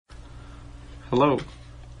Hello.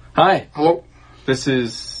 Hi. Hello. This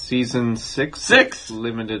is season 6. 6.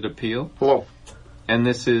 Limited Appeal. Hello. And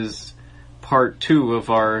this is part 2 of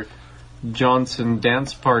our Johnson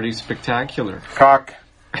Dance Party Spectacular.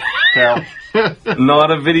 Cocktail.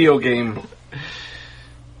 Not a video game.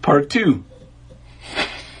 Part 2.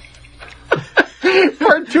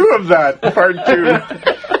 Part 2 of that. Part 2.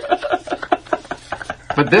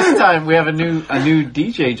 But this time we have a new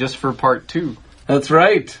DJ just for part 2. That's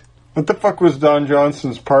right. What the fuck was Don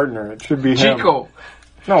Johnson's partner? It should be him. Chico.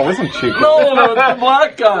 No, it wasn't Chico. No, the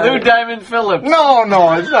black guy. Lou Diamond Phillips.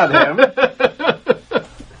 No, it's not him.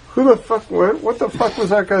 Who the fuck? What the fuck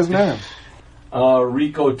was that guy's name?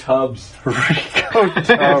 Rico Tubbs. Rico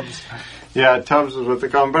Tubbs. Yeah, Tubbs is what they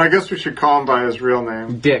call him. But I guess we should call him by his real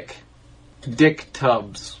name. Dick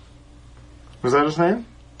Tubbs. Was that his name?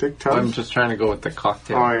 Dick Tubbs? I'm just trying to go with the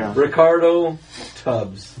cocktail. Oh, yeah. Ricardo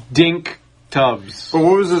Tubbs. Dink Tubbs. But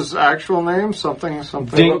what was his actual name? Something.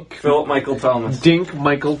 Dink. Philip Michael Thomas. Dink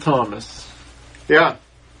Michael Thomas. Yeah.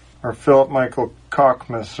 Or Philip Michael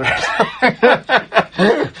Cockmas or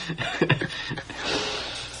something.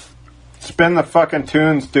 Spin the fucking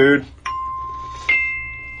tunes, dude.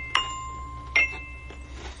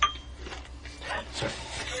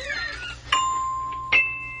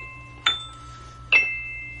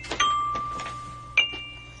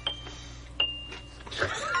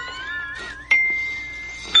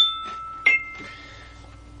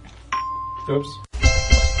 Oops.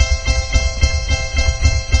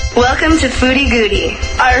 Welcome to Foodie Goodie,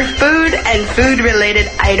 our food and food-related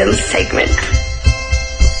items segment.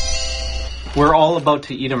 We're all about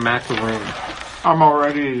to eat a macaroon. I'm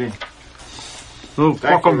already eating. Oh,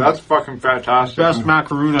 Thank you. That's fucking fantastic. best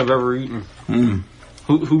macaroon I've ever eaten.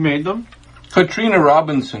 Who made them? Katrina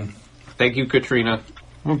Robinson. Thank you, Katrina.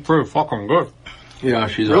 They're pretty fucking good. Yeah,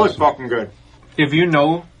 she's Really awesome. fucking good. If you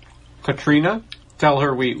know Katrina, tell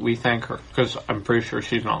her we thank her, because I'm pretty sure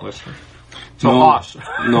she's not listening. So, No. Haas.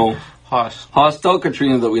 No. Haas. Haas, tell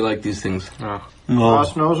Katrina that we like these things. Oh.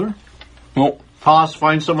 Boss knows her? No. Haas,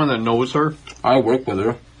 find someone that knows her. I work with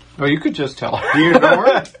her. Oh, you could just tell her. Do you know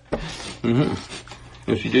her?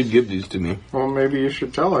 Yeah, she did give these to me. Well, maybe you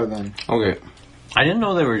should tell her then. Okay. I didn't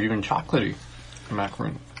know they were even chocolatey, the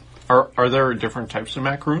macaroon. Are there different types of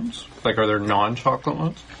macaroons? Like, are there non-chocolate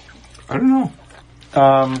ones? I don't know.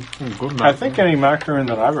 Good I think any macaroon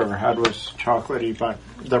that I've ever had was chocolatey, but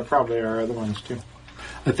there probably are other ones too.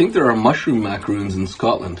 I think there are mushroom macaroons in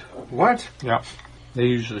Scotland. What? Yeah. They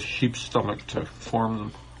use a sheep's stomach to form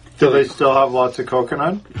them. Do they still have lots of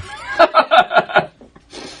coconut?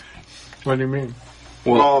 What do you mean?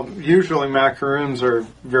 Well, usually macaroons are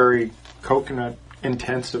very coconut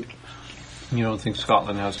intensive. You don't think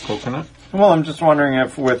Scotland has coconut? Well, I'm just wondering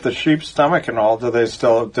if with the sheep's stomach and all, do they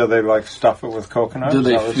like stuff it with coconut? Do Is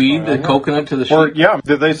they that what's feed going the on? coconut to the sheep? Or, yeah,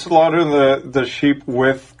 did they slaughter the sheep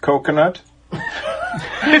with coconut?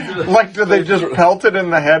 Like, did they just pelt it in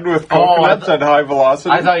the head with coconuts at high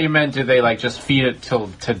velocity? I thought you meant did they like just feed it to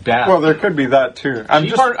death? Well, there could be that too. I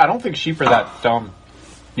don't think sheep are that dumb.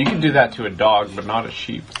 You can do that to a dog, but not a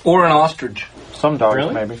sheep. Or an ostrich. Some dogs,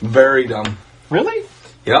 Really? maybe. Very dumb. Really?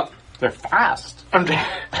 Yep. They're fast.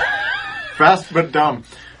 Fast but dumb.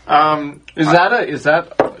 Is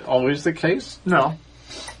that always the case? No,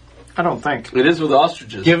 I don't think. It is with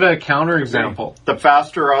ostriches. Give a counterexample. The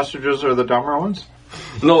faster ostriches are the dumber ones?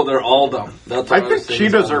 No, they're all dumb. That's I what think was saying.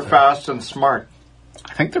 cheetahs are fast and smart.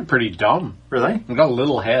 I think they're pretty dumb. Really? They've got a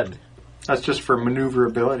little head. That's just for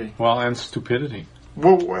maneuverability. Well, and stupidity.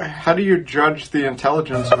 Well, how do you judge the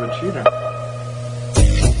intelligence of a cheetah?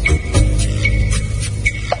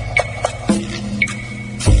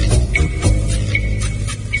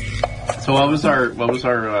 So what was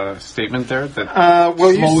our statement there? That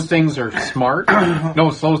Well, slow things are smart?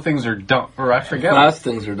 No, slow things are dumb. Or I forget. Fast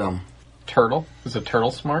things are dumb. Turtle? Is a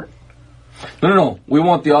turtle smart? No. We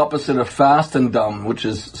want the opposite of fast and dumb, which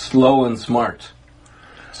is slow and smart.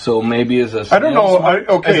 So maybe as a I don't know.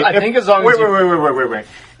 I think as long as Wait.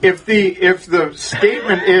 If the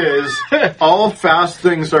statement is all fast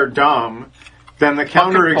things are dumb, then the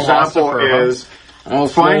counterexample philosopher, is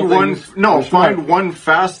find find one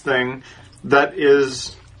fast thing that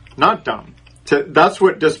is not dumb. That's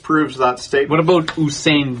what disproves that statement. What about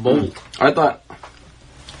Usain Bolt? I thought.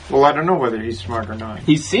 Well, I don't know whether he's smart or not.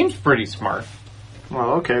 He seems pretty smart.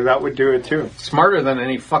 Well, okay, that would do it too. Smarter than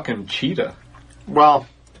any fucking cheetah. Well,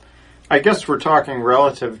 I guess we're talking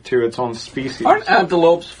relative to its own species. Aren't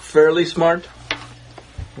antelopes fairly smart?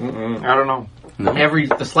 I don't know. No.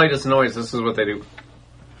 The slightest noise, this is what they do.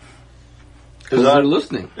 Because they're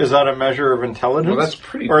listening. Is that a measure of intelligence? Well, that's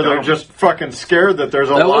pretty Or dumb. they're just fucking scared that there's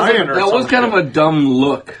a lion or something. That was kind of a dumb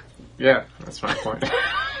look. Yeah, that's my point.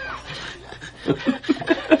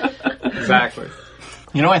 Exactly.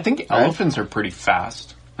 You know, I think elephants are pretty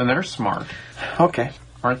fast, and they're smart, Okay.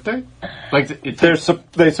 aren't they? Like,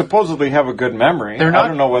 They supposedly have a good memory. They're not- I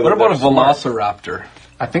don't know whether What about a they're smart. velociraptor?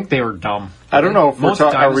 I think they were dumb. I don't know if Most are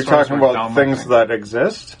we dinosaurs talking were about dumb, I things think. that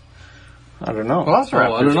exist? I don't know.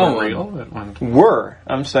 Velociraptors I don't know. were real at one time. Were.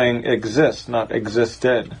 I'm saying exist, not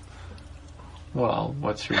existed. Well,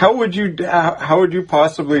 what's your... How would you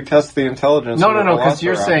possibly test the intelligence? No, of a because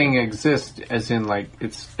you're velociraptor? saying exist as in like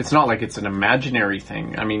it's not like it's an imaginary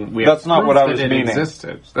thing. I mean, we That's have not proof what I that was it meaning.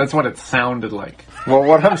 existed. That's what it sounded like. Well,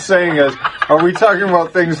 what I'm saying is, are we talking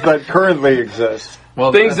about things that currently exist?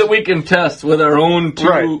 Well, Things that we can test with our own 2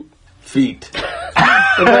 Right. feet.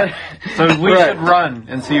 so we Right. should run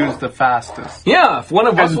and see who's the fastest. Yeah, if one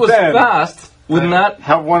of us And was then- fast, wouldn't that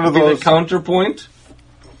Have one of be those, the counterpoint?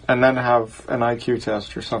 and then have an IQ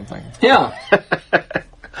test or something. Yeah.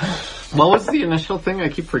 What was the initial thing? I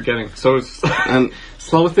keep forgetting. So it's, And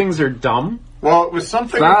slow things are dumb. Well, it was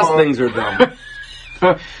something fast things are dumb.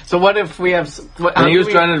 So what if we have? And he was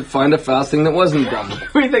trying to find a fast thing that wasn't dumb.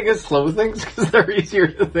 We think of slow things because they're easier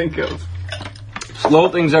to think of. Slow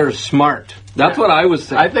things are smart. That's what I was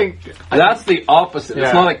saying. I think That's the opposite. Yeah.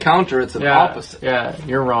 It's not a counter, it's an opposite. Yeah,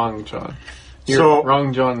 you're wrong, John. You're So-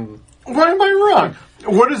 wrong, John. Why am I wrong?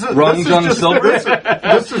 What is it? Wrong, this John is just, Silver?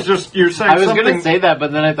 this is just you're saying I was something. going to say that,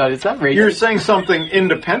 but then I thought, is that racist? You're saying something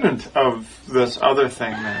independent of this other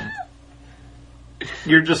thing, man.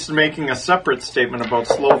 You're just making a separate statement about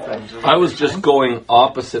slow things. I was just going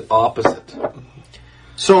opposite.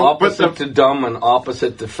 So, Opposite to dumb and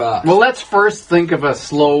opposite to fast. Well, let's first think of a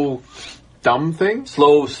slow, dumb thing.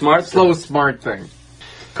 slow, smart, Slow, smart thing.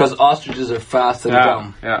 Because ostriches are fast and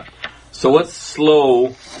dumb. Yeah. So what's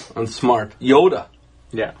slow and smart? Yoda.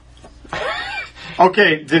 Yeah.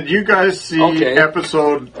 okay, did you guys see Okay.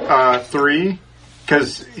 episode 3?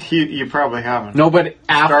 Because you probably haven't. No, but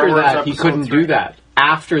after Wars that, he episode couldn't 3. do that.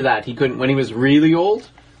 After that, he couldn't. When he was really old,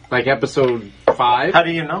 like episode 5, How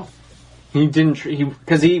do you know? he didn't.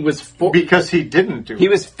 Because he was. Because he didn't do He it.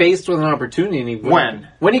 was faced with an opportunity, and he wouldn't.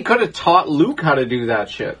 When he could have taught Luke how to do that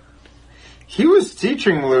shit. He was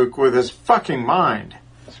teaching Luke with his fucking mind.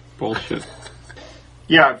 Bullshit.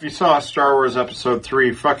 Yeah, if you saw Star Wars Episode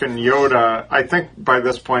 3, fucking Yoda, I think by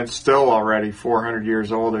this point still already 400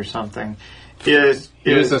 years old or something, He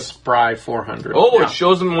was a spry 400. Oh, Yeah. it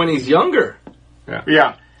shows him when he's younger.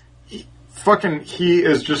 Yeah. He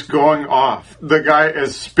is just going off. The guy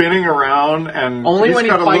is spinning around and Only he's when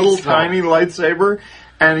he got a fights, little though. tiny lightsaber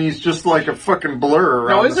and he's just like a fucking blur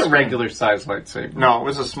around No, it's the a screen. regular size lightsaber. No, it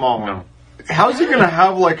was a small one. No. How's he going to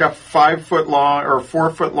have like a 5 foot long or 4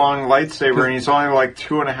 foot long lightsaber and he's only like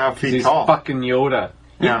 2.5 feet He's tall? fucking Yoda.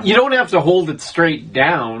 Yeah. You don't have to hold it straight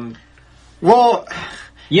down. Well,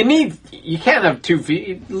 You can't have 2 feet.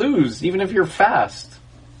 You'd lose, even if you're fast.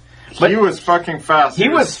 But he was fucking fast. He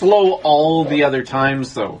was slow all the other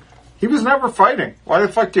times, though. He was never fighting. Why the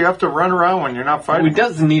fuck do you have to run around when you're not He fighting?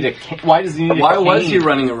 doesn't need a why does he need a Why cane? was he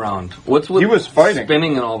running around? What's with He was fighting.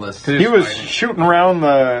 spinning and all this? He was shooting around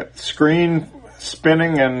the screen,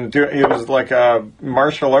 spinning, and he was like a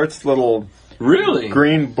martial arts little Really?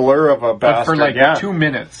 green blur of a bastard. for like yeah. 2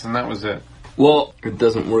 minutes, and that was it. Well, it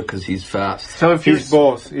doesn't work because he's fast. So if you're He's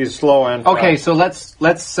both. He's slow and fast. okay, so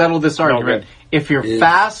let's settle this argument. good. If you're Is-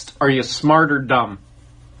 fast, are you smart or dumb?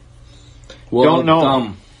 Well, Don't know.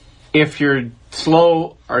 dumb. If you're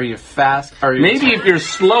slow, are you fast? Are you Maybe if you're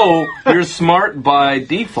slow, you're smart by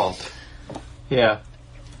default. Yeah,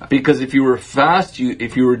 Because if you were fast,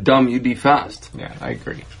 if you were dumb, you'd be fast. yeah, I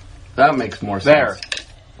agree. That makes more There,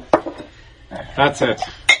 sense. that's it.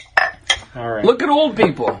 All right. Look at old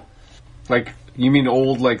people. Like you mean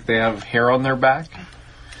old? Like they have hair on their back?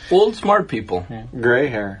 Old smart people. Gray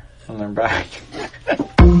hair on their back.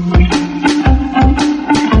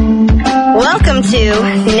 Welcome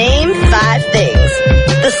to Name 5 Things,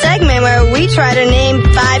 the segment where we try to name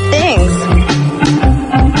 5 things.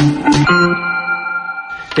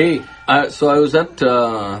 Hey, so I was at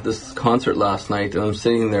this concert last night, and I'm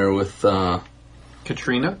sitting there with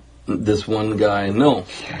Katrina? this one guy. No,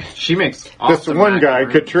 She makes This awesome one guy,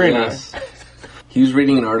 macaroni. Katrina. yes. He was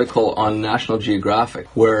reading an article on National Geographic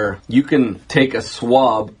where you can take a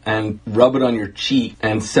swab and rub it on your cheek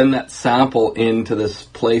and send that sample into this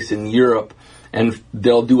place in Europe, and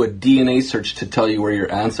they'll do a DNA search to tell you where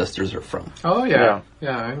your ancestors are from. Oh yeah,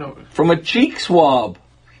 yeah, I know. From a cheek swab.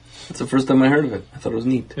 That's the first time I heard of it. I thought it was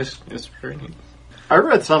neat. It's very neat. I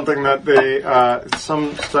read something that they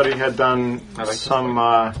some study had done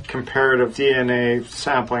some comparative DNA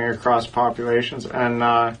sampling across populations,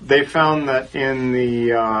 and they found that in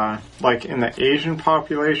the in the Asian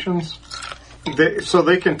populations,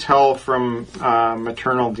 they can tell from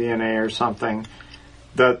maternal DNA or something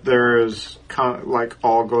that there is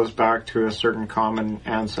all goes back to a certain common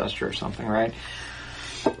ancestor or something, right?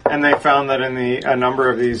 And they found that in a number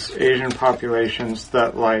of these Asian populations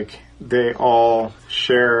that they all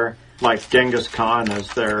share Genghis Khan as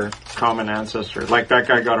their common ancestor. That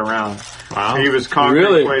guy got around. Wow. He was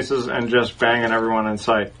conquering places and just banging everyone in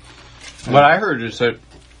sight. What I heard is that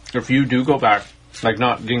if you do go back,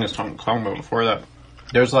 not Genghis Khan, but before that,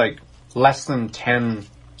 there's less than 10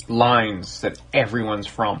 lines that everyone's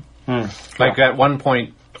from. At one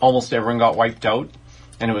point, almost everyone got wiped out,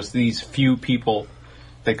 and it was these few people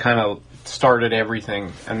that kind of started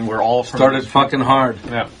everything, and we're all from... Started fucking hard.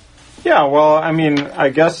 Yeah. Yeah, well, I mean, I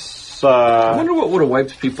guess... I wonder what would have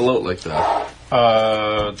wiped people out like that.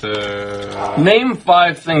 Name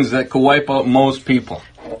 5 things that could wipe out most people.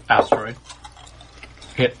 Asteroid.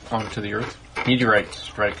 Hit onto the Earth. Meteorite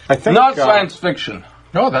strike. I think... Not science fiction.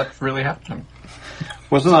 No, that really happened.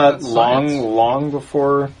 Wasn't that long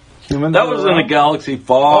before humans? That was in a galaxy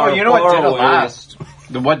far, you know what did it away. last?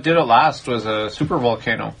 What did it last was a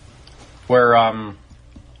supervolcano, where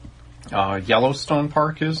Yellowstone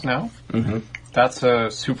Park is now. Mm-hmm. That's a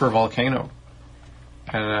supervolcano,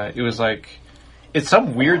 and it was it's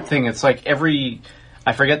some weird thing. It's every,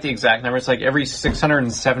 I forget the exact number. It's every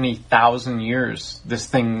 670,000 years this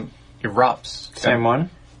thing erupts. Same one?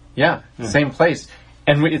 Yeah, same place.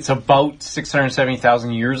 And it's about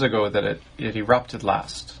 670,000 years ago that it erupted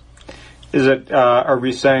last. Is it, are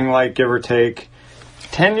we saying give or take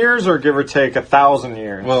 10 years or give or take 1,000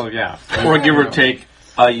 years? Well, yeah. Or give or take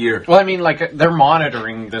a year. Well, I mean, they're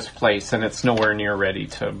monitoring this place and it's nowhere near ready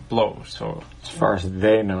to blow, so... As far as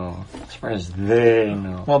they know.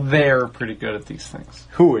 Well, they're pretty good at these things.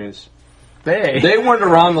 Who is? They weren't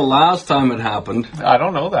around the last time it happened. I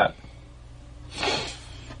don't know that.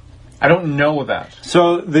 I don't know that.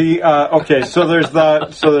 So the so there's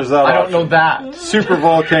that. I don't know that. Super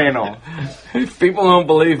volcano. If people don't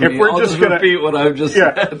believe me, I'll just repeat what I've just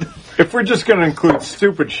said. If we're just going to include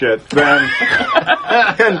stupid shit, then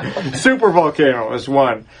super volcano is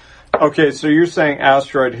one. Okay, so you're saying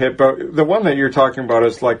asteroid hit, but the one that you're talking about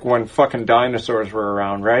is when fucking dinosaurs were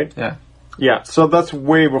around, right? Yeah. Yeah. So that's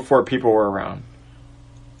way before people were around.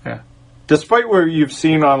 Yeah. Despite what you've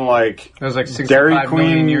seen on it was Dairy 65 million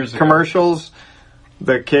Queen years ago. commercials,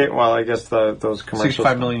 I guess those commercials.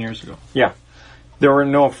 65 million years ago. Yeah, there were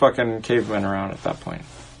no fucking cavemen around at that point.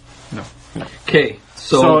 No. Okay,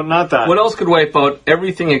 so not that. What else could wipe out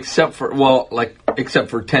everything except for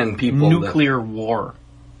 10 people? Nuclear war.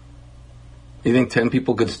 You think 10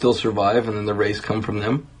 people could still survive, and then the race come from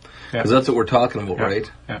them? Yeah. Because that's what we're talking about, right?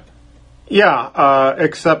 Yeah. Yeah,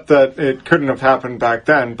 except that it couldn't have happened back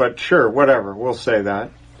then, but sure, whatever, we'll say that.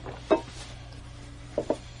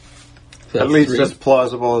 At least 3. as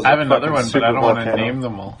plausible as I have another one, but I don't want to name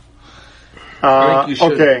them all. I think you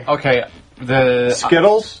should. Okay. The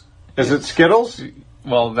Skittles? Is it Skittles?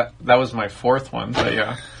 Well, that was my 4th one, but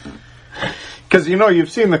yeah. Because, you've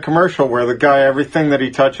seen the commercial where the guy, everything that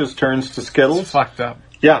he touches turns to Skittles. It's fucked up.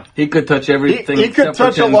 Yeah. He could touch everything. He could except for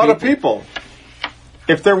touch a 10 lot of people.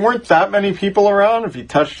 If there weren't that many people around, if he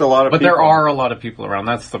touched a lot of people... But there are a lot of people around.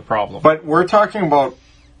 That's the problem. But we're talking about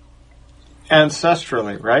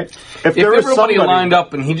ancestrally, right? If there was everybody somebody lined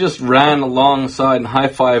up and he just ran alongside and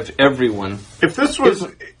high-fived everyone... If this was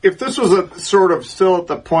a sort of still at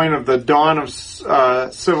the point of the dawn of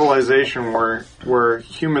civilization where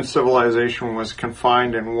human civilization was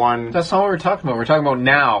confined in one... That's not what we're talking about. We're talking about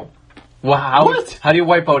now. Wow. What? How do you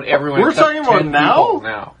wipe out everyone? We're talking about 10 now? people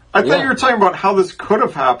now. I thought you were talking about how this could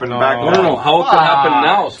have happened back then. No, how it could happen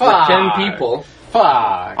now. So Fuck. 10 people...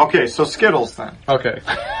 Fuck. Okay, so Skittles then. Okay.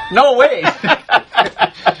 No way.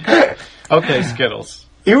 Okay, Skittles.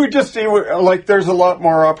 You would just see, there's a lot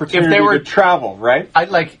more opportunity to travel, right?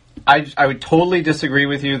 I would totally disagree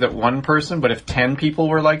with you that one person, but if 10 people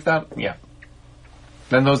were like that, yeah.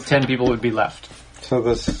 Then those 10 people would be left.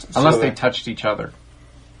 Unless they touched each other.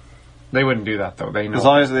 They wouldn't do that, though. They know. As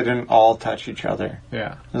long as they didn't all touch each other.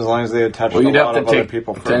 Yeah. As long as they had touched a lot of other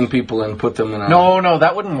people first. 10 people and put them in a... No,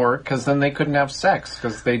 that wouldn't work, because then they couldn't have sex,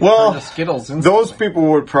 because they'd turn to Skittles instantly. Those people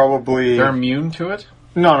would probably... They're immune to it?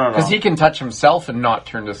 No. Because he can touch himself and not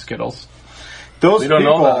turn to Skittles. Those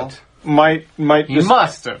people might He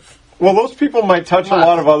must have. Well, those people might touch a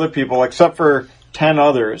lot of other people, except for 10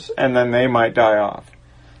 others, and then they might die off.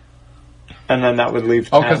 And then that would leave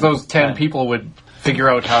 10. Oh, because those 10 people would figure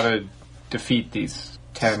out how to defeat these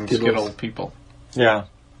 10 Skittles. Skittle people. Yeah.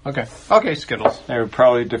 Okay. Okay, Skittles. They would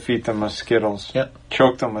probably defeat them with Skittles. Yeah.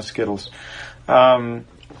 Choke them with Skittles.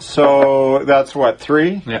 So that's what,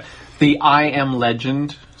 3? Yeah. The I Am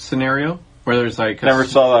Legend scenario, where there's like... Never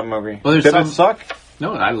saw that movie. Well, there's Did some- it suck?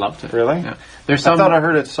 No, I loved it. Really? Yeah. There's I some... thought I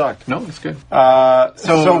heard it sucked. No, it's good.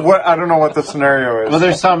 So what? I don't know what the scenario is. Well,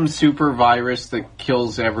 there's some super virus that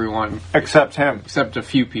kills everyone Except him. except a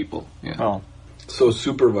few people. Yeah. Oh. So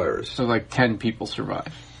super virus. So like 10 people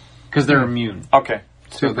survive. Because they're immune. Okay.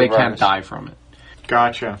 So they can't Supervirus. die from it.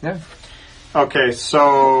 Gotcha. Yeah. Okay,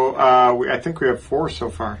 so I think we have 4 so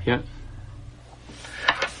far. Yeah.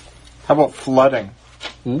 How about flooding?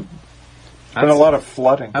 Ooh. Been a lot of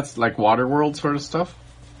flooding. That's like Waterworld sort of stuff.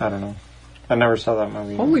 I don't know. I never saw that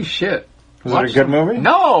movie. Holy shit. Was it a good movie?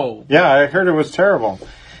 No! Yeah, I heard it was terrible.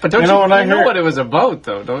 But don't You know, when I know hear- what it was about,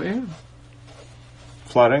 though, don't you?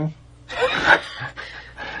 Flooding?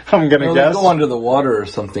 I'm gonna No, guess. they go under the water or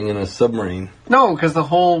something in a submarine. No, because the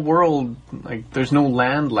whole world, like, there's no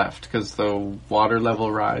land left because the water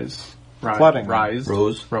level rise. Flooding. Rise.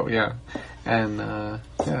 Rose. Yeah. And,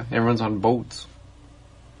 yeah, everyone's on boats.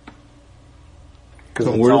 'Cause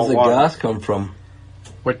So it's where all does the water. gas come from?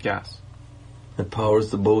 What gas? That powers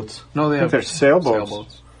the boats. No, they I think have they're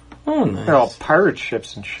sailboats. Oh, nice. They're all pirate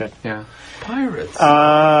ships and shit. Yeah. pirates.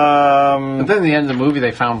 But then at the end of the movie, they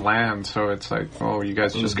found land, so it's like, oh, you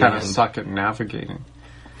guys just kind of Land. suck at navigating.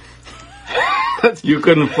 You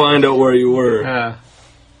couldn't find out where you were. Yeah.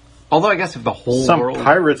 Although I guess if the whole Some world,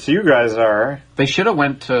 pirates you guys are. they should have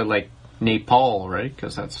went to like Nepal, right?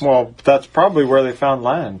 Because that's Well, that's probably where they found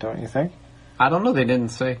land, don't you think? I don't know. They didn't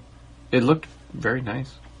say. It looked very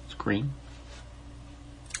nice. It's green.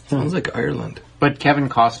 Sounds like Ireland. But Kevin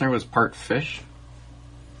Costner was part fish.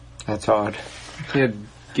 That's odd. He had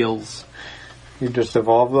gills. You just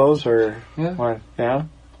evolved those, or Yeah. what? Yeah.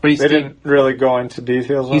 But he They stayed. didn't really go into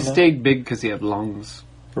details on He that. stayed big because he had lungs.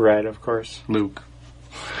 Right, of course. Luke.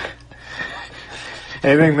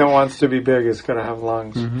 Anything that wants to be big is going to have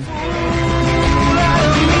lungs.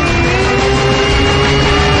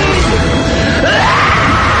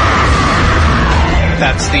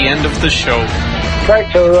 That's the end of the show.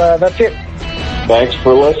 Right, so that's it. Thanks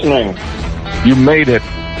for listening. You made it.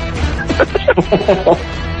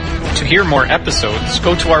 To hear more episodes,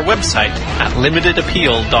 go to our website at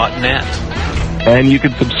limitedappeal.net. And you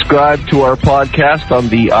can subscribe to our podcast on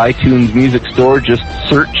the iTunes Music Store. Just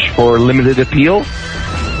search for Limited Appeal.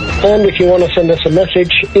 And if you want to send us a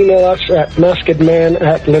message, email us at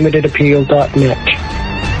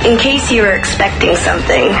maskedman@limitedappeal.net. In case you were expecting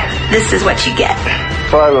something, this is what you get.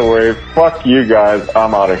 By the way, fuck you guys.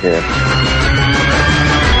 I'm out of here.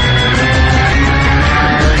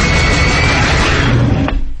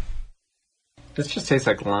 This just tastes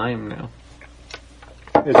like lime now.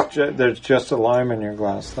 There's just a lime in your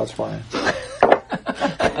glass. That's why.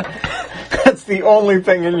 That's the only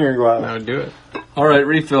thing in your glass. I would do it. All right,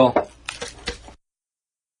 refill.